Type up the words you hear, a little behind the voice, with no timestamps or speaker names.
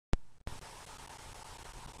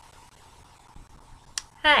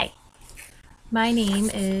Hi, my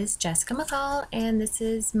name is Jessica McCall, and this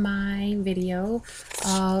is my video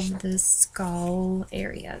of the skull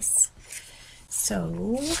areas.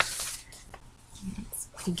 So let's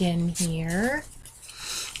begin here.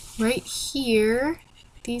 Right here,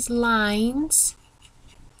 these lines,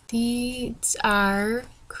 these are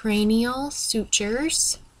cranial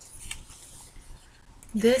sutures.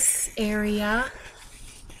 This area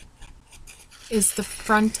is the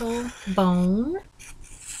frontal bone.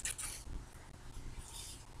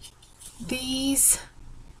 These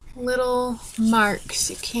little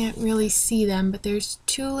marks, you can't really see them, but there's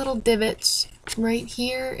two little divots right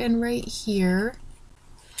here and right here,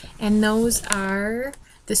 and those are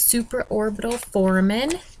the supraorbital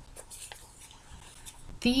foramen.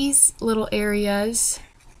 These little areas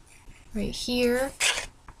right here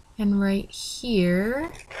and right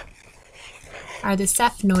here are the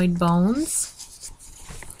sphenoid bones.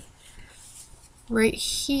 Right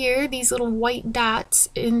here, these little white dots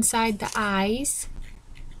inside the eyes,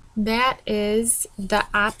 that is the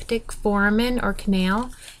optic foramen or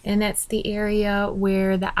canal, and that's the area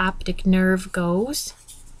where the optic nerve goes.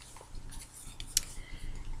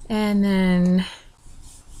 And then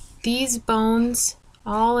these bones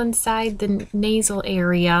all inside the nasal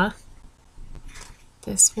area,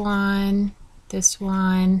 this one, this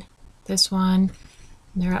one, this one,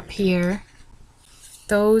 and they're up here.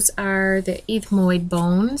 Those are the ethmoid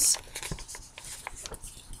bones.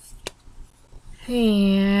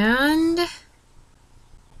 And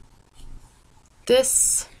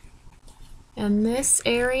this and this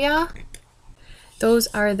area, those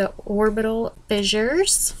are the orbital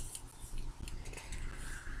fissures.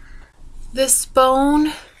 This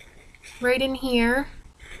bone right in here,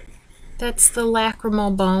 that's the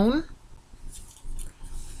lacrimal bone.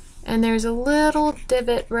 And there's a little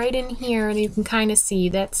divot right in here that you can kind of see.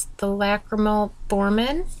 That's the lacrimal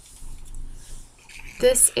foramen.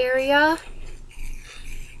 This area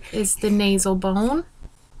is the nasal bone.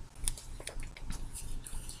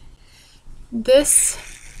 This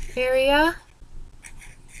area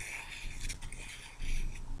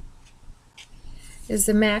is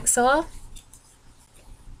the maxilla.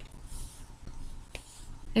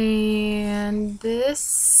 And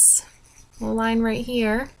this line right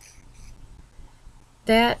here,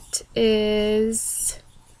 that is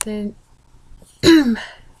the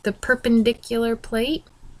the perpendicular plate.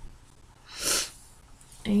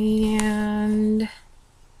 And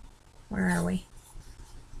where are we?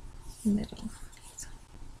 Middle.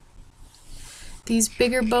 These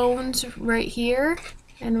bigger bones right here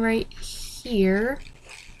and right here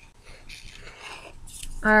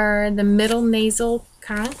are the middle nasal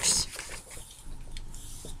conchs.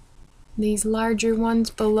 These larger ones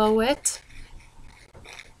below it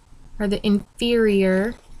are the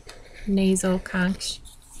inferior nasal conch.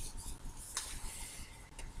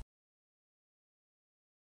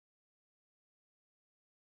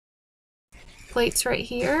 Plates right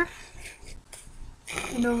here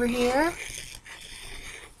and over here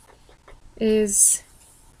is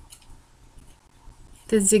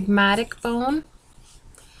the zygomatic bone,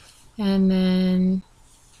 and then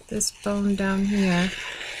this bone down here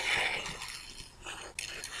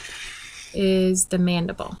is the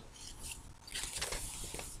mandible.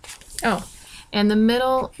 Oh, and the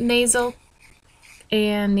middle nasal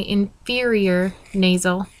and the inferior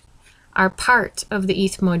nasal are part of the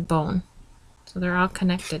ethmoid bone. So they're all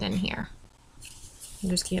connected in here. You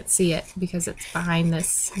just can't see it because it's behind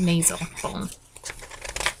this nasal bone.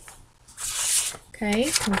 Okay,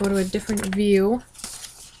 I'll go to a different view.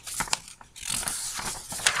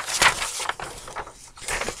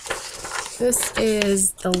 This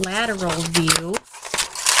is the lateral view.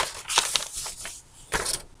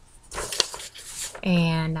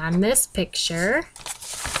 And on this picture,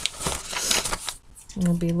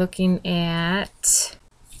 we'll be looking at,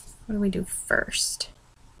 what do we do first?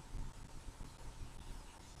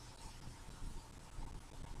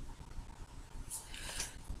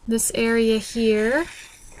 This area here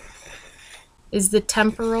is the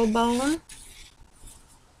temporal bone.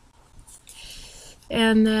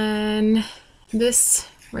 And then this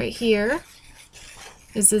right here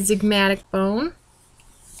is the zygomatic bone.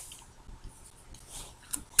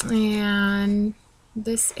 And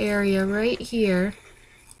this area right here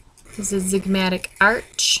is the zygomatic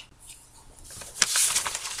arch.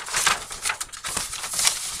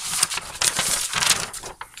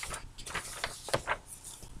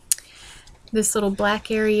 This little black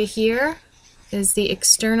area here is the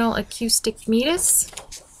external acoustic meatus.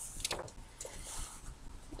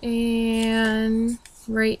 And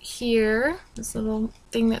right here, this little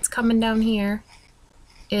thing that's coming down here,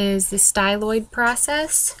 is the styloid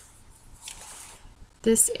process.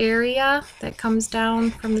 This area that comes down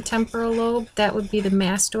from the temporal lobe, that would be the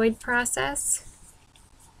mastoid process.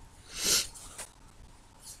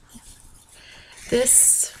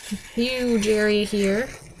 This huge area here,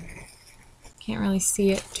 can't really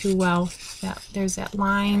see it too well. There's that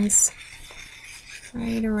lines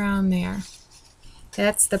right around there.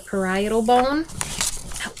 That's the parietal bone.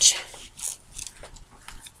 Ouch.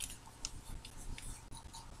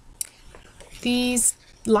 These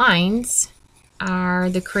lines are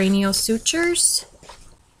the cranial sutures,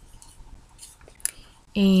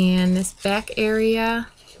 and this back area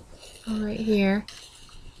right here,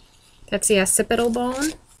 that's the occipital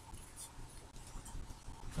bone.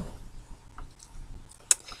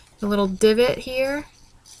 The little divot here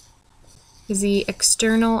is the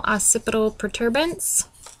external occipital protuberance.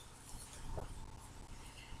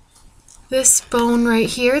 This bone right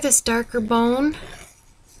here, this darker bone,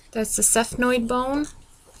 that's the sphenoid bone.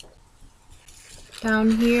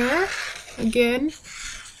 Down here, again,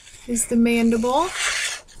 is the mandible.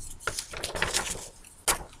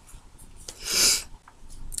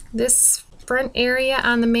 This front area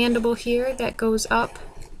on the mandible here that goes up,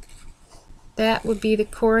 that would be the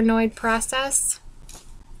coronoid process.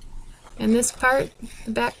 And this part,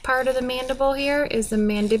 the back part of the mandible here, is the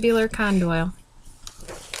mandibular condyle.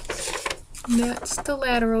 And that's the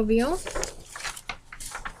lateral view.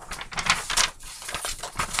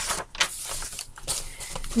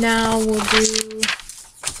 Now we'll do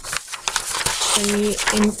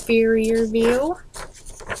the inferior view.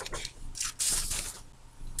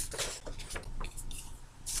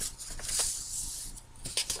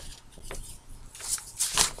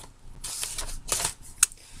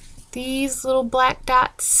 These little black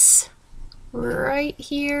dots right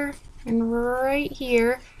here and right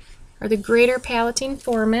here are the greater palatine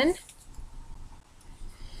foramen.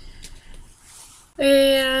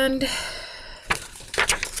 And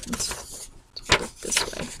let's put it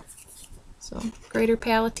this way. So greater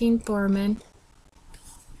palatine foramen,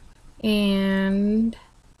 and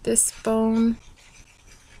this bone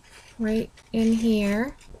right in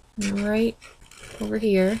here and right over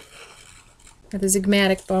here are the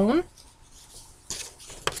zygomatic bone.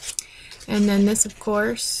 And then this, of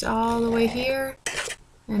course, all the way here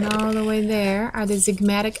and all the way there are the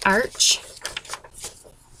zygomatic arch.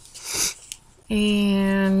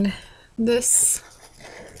 And this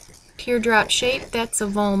teardrop shape, that's a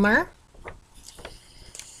vomer.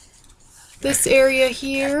 This area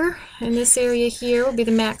here and this area here will be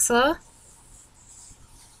the maxilla.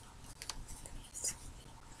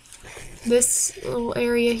 This little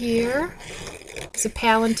area here is a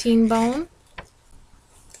palatine bone.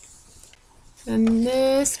 And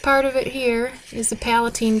this part of it here is the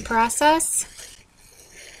palatine process.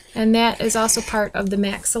 And that is also part of the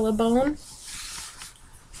maxilla bone.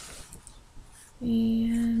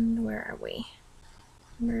 And where are we?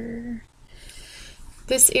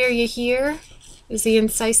 This area here is the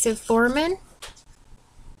incisive foramen.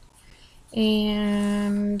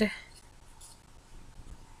 And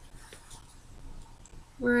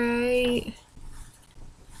right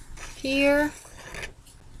here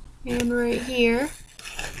and right here,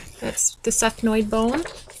 that's the sphenoid bone.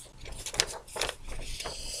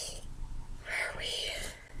 Where are we?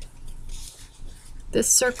 This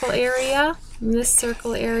circle area and this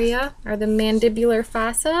circle area are the mandibular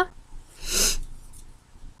fossa.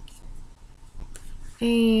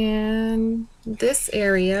 And this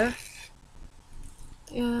area,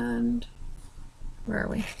 and where are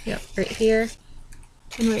we? Yep, right here.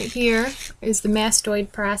 And right here is the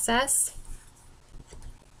mastoid process.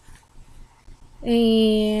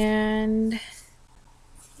 And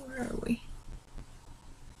where are we?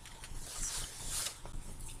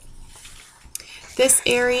 This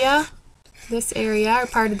area are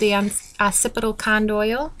part of the occipital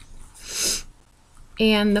condyle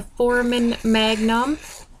and the foramen magnum,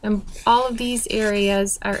 and all of these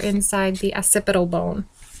areas are inside the occipital bone.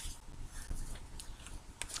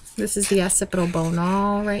 This is the occipital bone,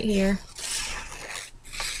 all right here.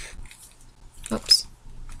 Oops.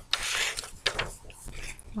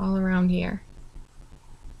 All around here.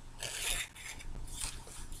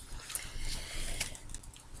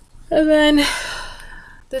 And then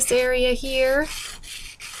this area here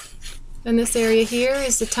and this area here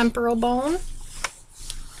is the temporal bone.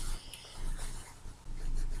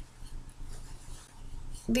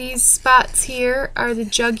 These spots here are the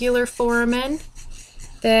jugular foramen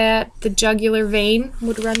that the jugular vein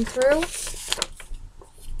would run through.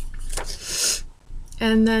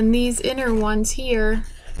 And then these inner ones here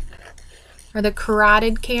are the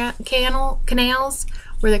carotid canals,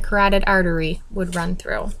 where the carotid artery would run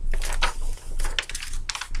through.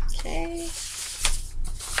 Okay.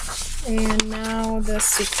 And now the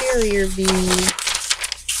superior view.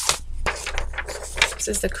 This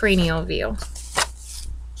is the cranial view. Let's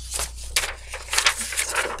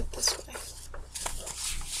flip it this way.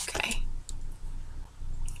 Okay.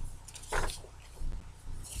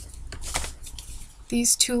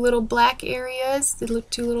 These two little black areas, the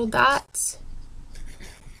two little dots,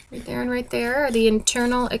 right there and right there, are the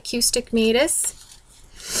internal acoustic meatus.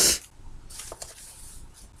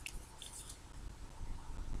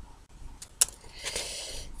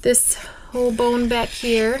 This whole bone back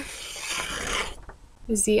here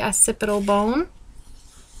is the occipital bone,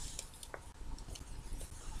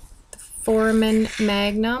 the foramen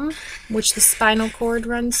magnum, which the spinal cord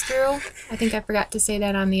runs through. I think I forgot to say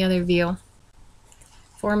that on the other view.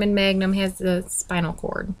 Foramen magnum has the spinal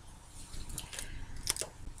cord.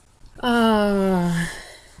 The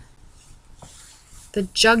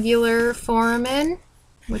jugular foramen,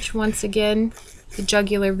 which once again the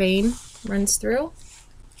jugular vein runs through.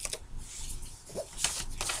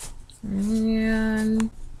 And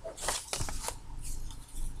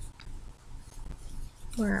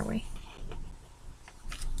where are we?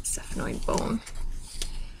 Sphenoid bone.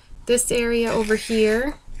 This area over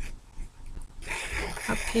here,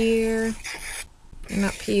 up here, and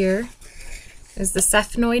up here is the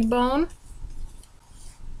sphenoid bone.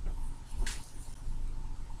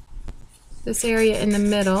 This area in the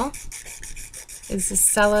middle is the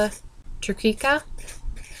sella tracheca.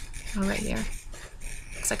 Oh, right here.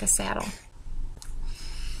 Looks like a saddle.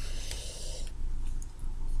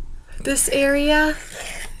 This area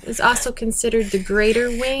is also considered the greater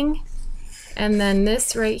wing, and then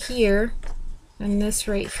this right here and this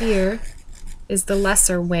right here is the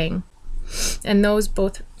lesser wing, and those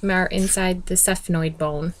both are inside the sphenoid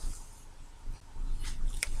bone.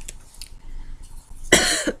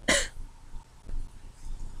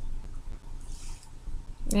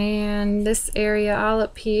 And this area all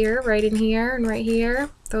up here, right in here and right here,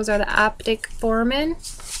 those are the optic foramen.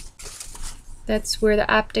 That's where the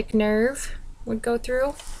optic nerve would go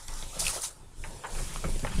through.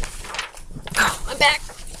 Oh, I'm back.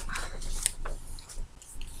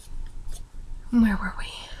 Where were we?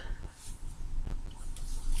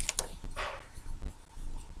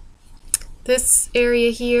 This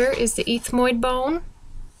area here is the ethmoid bone.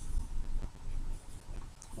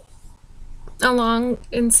 Along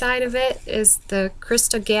inside of it is the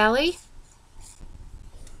crista galli.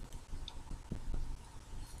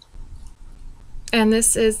 And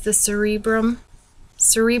this is the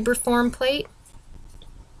cerebriform plate.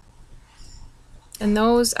 And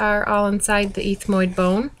those are all inside the ethmoid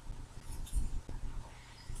bone.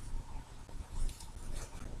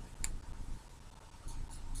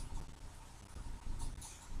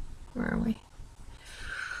 Where are we?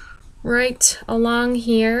 Right along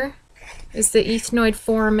here is the ethmoid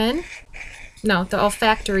foramen. No, the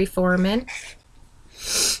olfactory foramen.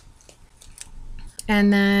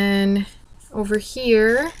 And then over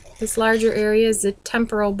here, this larger area is the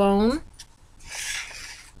temporal bone.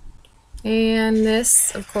 And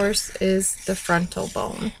this, of course, is the frontal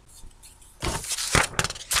bone.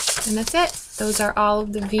 And that's it. Those are all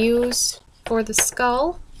of the views for the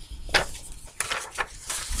skull.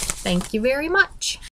 Thank you very much.